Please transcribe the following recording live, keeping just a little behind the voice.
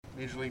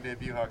Major League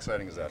debut, how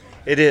exciting is that?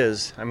 It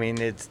is. I mean,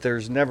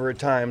 there's never a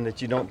time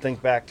that you don't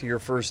think back to your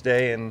first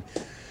day and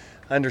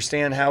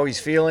understand how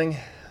he's feeling.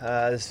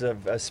 This is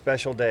a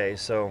special day,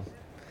 so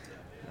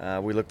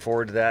we look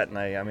forward to that.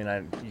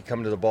 And you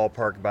come to the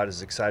ballpark about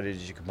as excited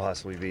as you can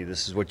possibly be.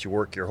 This is what you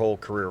work your whole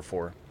career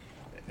for.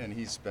 And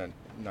he's spent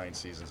 9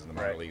 seasons in the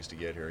minor leagues to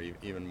get here.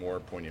 Even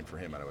more poignant for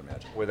him, I would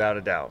imagine. Without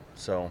a doubt.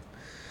 So,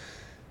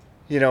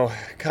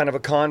 kind of a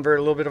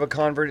little bit of a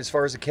convert as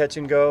far as the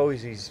catching go.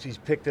 He's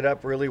picked it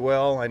up really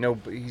well. I know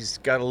he's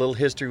got a little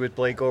history with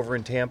Blake over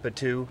in Tampa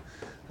too.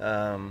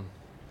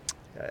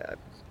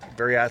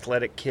 Very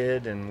athletic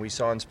kid, and we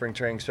saw in spring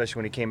training, especially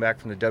when he came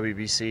back from the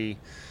WBC,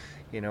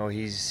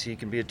 he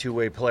can be a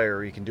two-way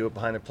player. He can do it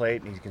behind the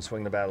plate, and he can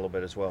swing the bat a little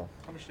bit as well.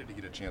 How much did he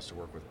get a chance to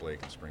work with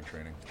Blake in spring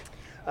training?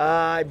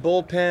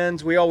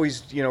 Bullpens, we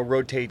always,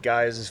 rotate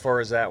guys as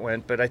far as that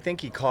went, but I think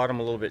he caught him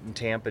a little bit in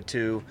Tampa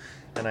too,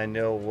 and I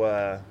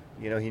know,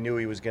 he knew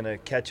he was going to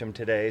catch him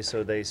today,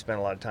 so they spent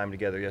a lot of time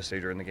together yesterday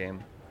during the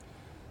game.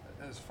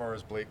 As far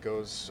as Blake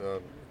goes,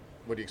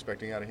 what are you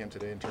expecting out of him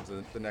today in terms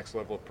of the next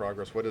level of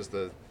progress? What is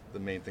the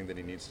main thing that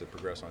he needs to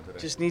progress on today?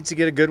 Just needs to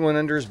get a good one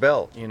under his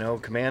belt.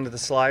 Command of the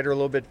slider a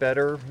little bit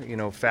better.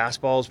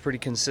 Fastball is pretty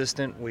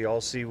consistent. We all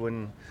see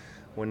when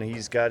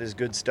he's got his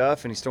good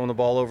stuff and he's throwing the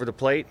ball over the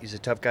plate, he's a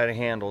tough guy to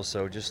handle.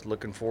 So just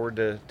looking forward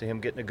to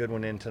him getting a good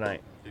one in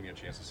tonight. Getting a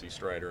chance to see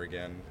Strider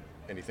again.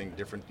 Anything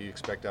different you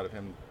expect out of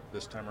him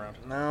this time around?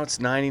 No, it's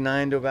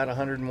 99 to about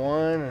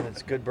 101, and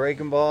it's good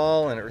breaking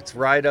ball, and it's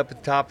right up at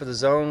the top of the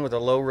zone with a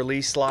low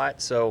release slot.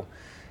 So,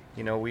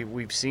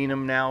 we've seen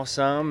him now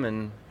some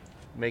and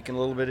making a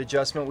little bit of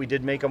adjustment. We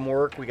did make him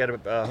work. We got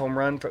a home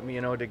run from,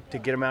 to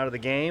get him out of the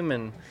game,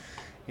 and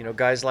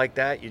guys like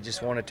that, you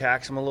just want to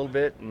tax them a little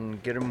bit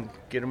and get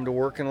them to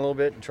working a little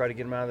bit and try to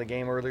get them out of the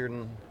game earlier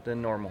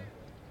than normal.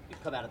 You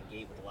come out of the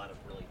gate with a lot of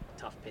really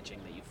tough pitching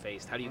that you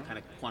faced. How do you kind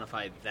of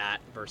quantify that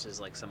versus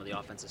like some of the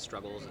offensive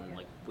struggles and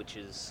like which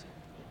is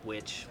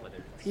which?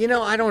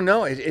 I don't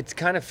know. It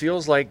kind of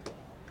feels like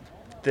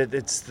that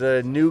it's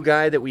the new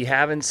guy that we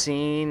haven't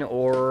seen,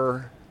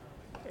 or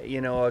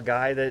a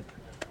guy that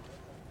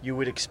you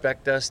would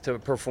expect us to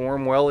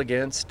perform well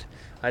against.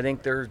 I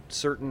think there are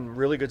certain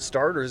really good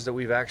starters that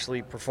we've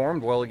actually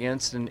performed well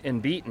against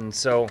and beaten.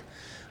 So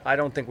I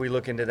don't think we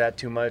look into that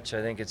too much.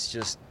 I think it's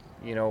just,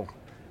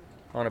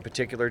 on a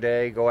particular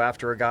day, go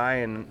after a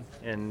guy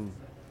and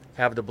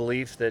have the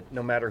belief that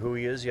no matter who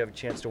he is, you have a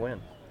chance to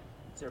win.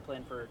 Is there a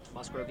plan for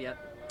Musgrove yet?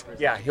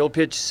 Yeah, he'll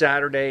pitch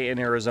Saturday in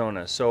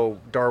Arizona. So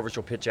Darvish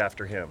will pitch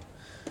after him.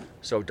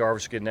 So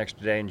Darvish will get an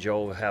extra day, and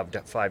Joe will have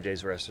 5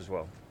 days rest as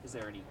well. Is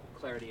there any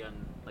clarity on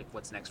like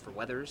what's next for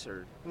Weathers,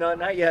 or? No,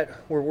 not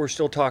yet. We're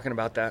still talking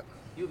about that.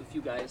 You have a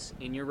few guys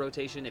in your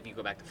rotation. If you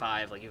go back to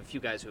 5, like you have a few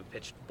guys who have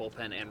pitched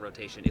bullpen and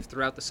rotation. If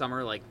throughout the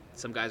summer, like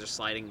some guys are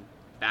sliding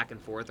back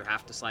and forth or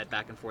have to slide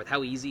back and forth,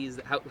 how easy is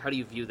that? How do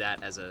you view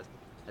that as a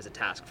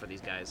task for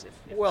these guys?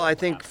 Well, I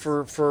think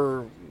for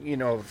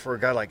a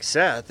guy like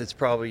Seth, it's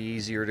probably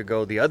easier to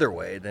go the other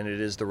way than it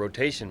is the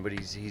rotation. But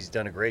he's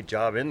done a great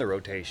job in the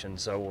rotation,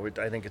 so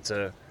I think it's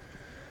a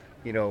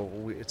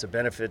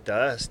benefit to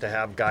us to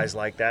have guys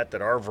like that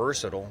are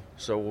versatile.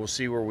 So we'll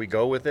see where we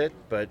go with it.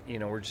 But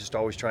we're just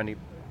always trying to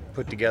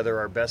put together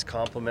our best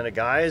complement of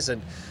guys,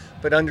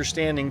 but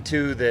understanding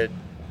too that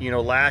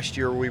last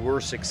year we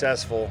were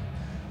successful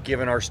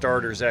giving our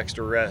starters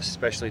extra rest,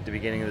 especially at the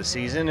beginning of the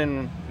season.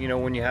 And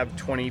when you have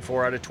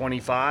 24 out of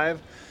 25,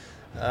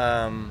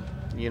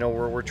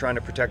 we're trying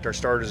to protect our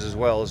starters as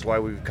well. Is why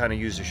we've kind of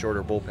used a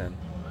shorter bullpen.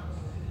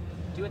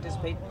 Do you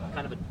anticipate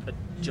kind of a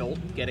jolt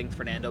getting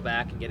Fernando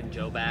back and getting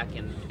Joe back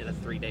in a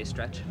 3-day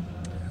stretch?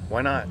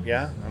 Why not?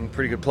 Yeah, I'm a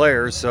pretty good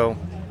player, so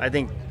I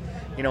think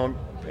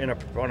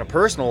on a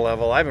personal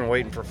level, I've been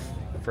waiting for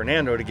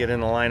Fernando to get in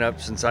the lineup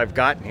since I've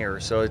gotten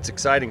here, so it's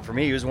exciting for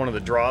me. He was one of the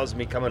draws of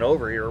me coming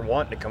over here and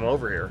wanting to come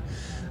over here.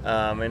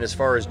 And as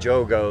far as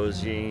Joe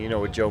goes, you know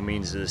what Joe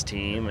means to this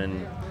team,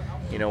 and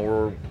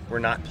we're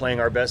not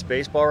playing our best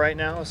baseball right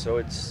now, so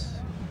it's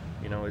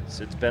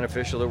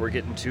beneficial that we're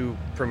getting 2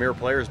 premier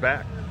players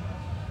back.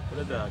 What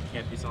did the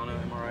Campusano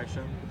MRI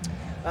show?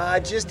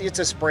 It's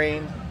a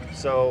sprain,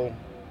 so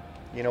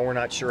we're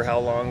not sure how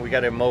long. We got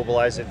to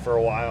immobilize it for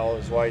a while.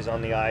 Is why he's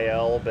on the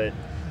IL, but.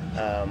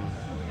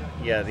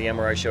 Yeah, the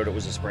MRI showed it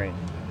was a sprain.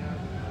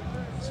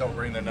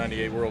 Celebrating the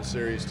 98 World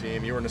Series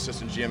team. You were an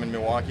assistant GM in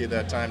Milwaukee at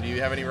that time. Do you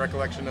have any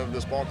recollection of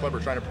this ball club or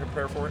trying to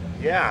prepare for it?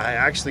 Yeah, I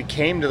actually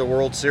came to the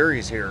World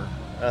Series here.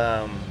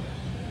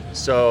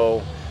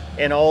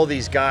 And all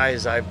these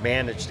guys I've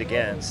managed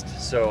against.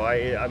 So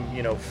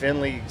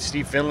I'm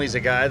Steve Finley's a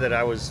guy that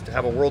I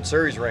have a World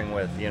Series ring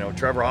with.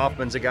 Trevor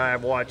Hoffman's a guy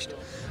I've watched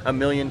a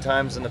million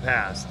times in the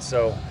past.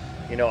 So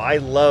I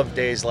love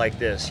days like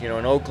this. In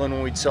Oakland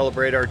when we'd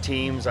celebrate our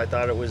teams, I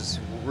thought it was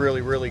really,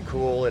 really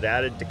cool. It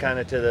added to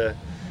the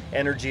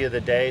energy of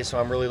the day. So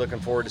I'm really looking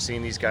forward to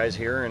seeing these guys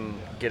here and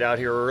get out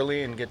here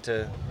early and get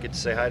to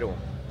say hi to them.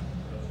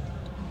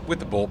 with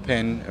the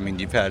bullpen, I mean,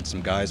 you've had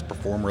some guys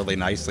perform really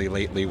nicely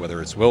lately,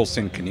 whether it's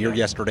Wilson, Kinnear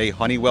yesterday,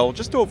 Honeywell,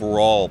 just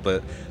overall,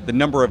 the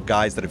number of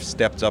guys that have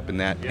stepped up in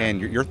that pen,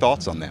 your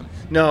thoughts on them?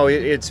 No,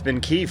 it's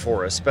been key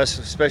for us,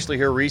 especially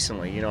here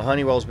recently.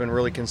 Honeywell's been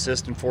really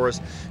consistent for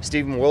us.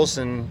 Steven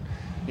Wilson,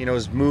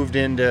 has moved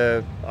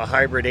into a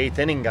hybrid eighth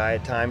inning guy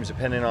at times,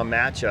 depending on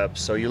matchups.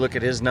 So you look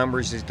at his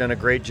numbers, he's done a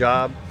great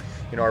job.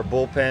 Our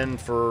bullpen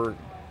for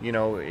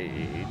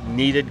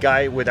needed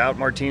guy without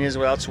Martinez,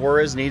 without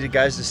Suarez, needed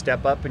guys to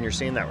step up, and you're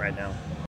seeing that right now.